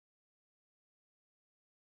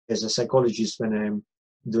as a psychologist, when I'm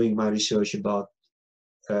doing my research about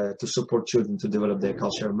to support children to develop their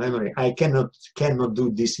cultural memory, I cannot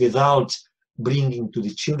do this without bringing to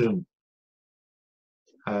the children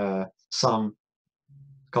some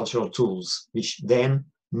cultural tools, which then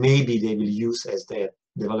maybe they will use as their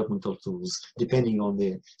developmental tools, depending on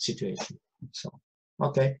the situation. So,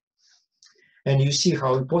 okay. And you see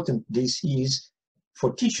how important this is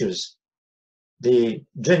for teachers. The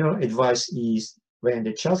general advice is, when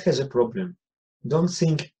the child has a problem, don't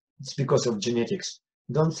think it's because of genetics.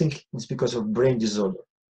 Don't think it's because of brain disorder.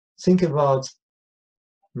 Think about,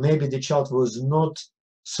 maybe the child was not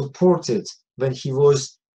supported when he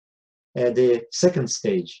was at the second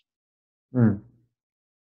stage.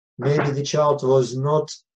 Maybe the child was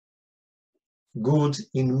not good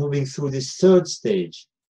in moving through this third stage.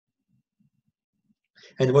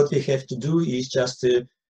 And what we have to do is just to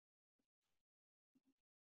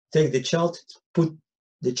take the child, put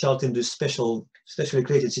the child into specially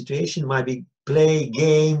created situation, maybe play,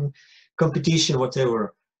 game, competition,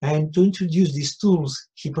 whatever, and to introduce these tools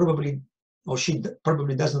he probably or she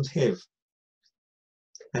probably doesn't have.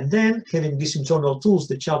 And then, having these internal tools,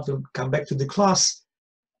 the child will come back to the class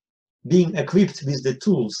being equipped with the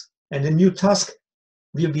tools, and the new task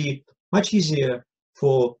will be much easier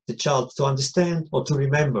for the child to understand or to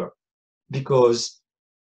remember, because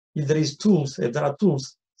if there are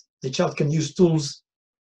tools, the child can use tools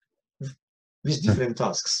with different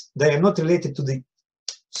tasks. They are not related to the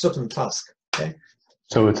certain task. Okay?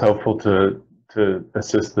 So it's helpful to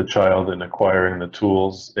assist the child in acquiring the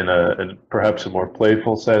tools in perhaps a more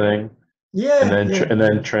playful setting, and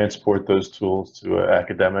then transport those tools to an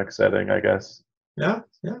academic setting, I guess. Yeah.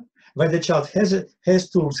 When the child has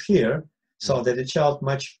tools here, so that the child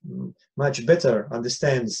much better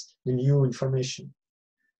understands the new information,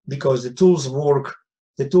 because the tools work.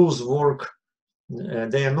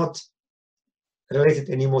 They are not related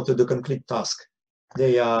anymore to the concrete task.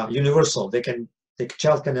 They are universal. The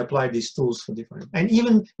child can apply these tools for different, and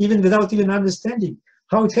even without even understanding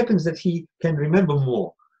how it happens that he can remember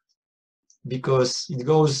more, because it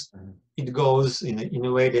goes in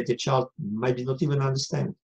a way that the child maybe not even understand.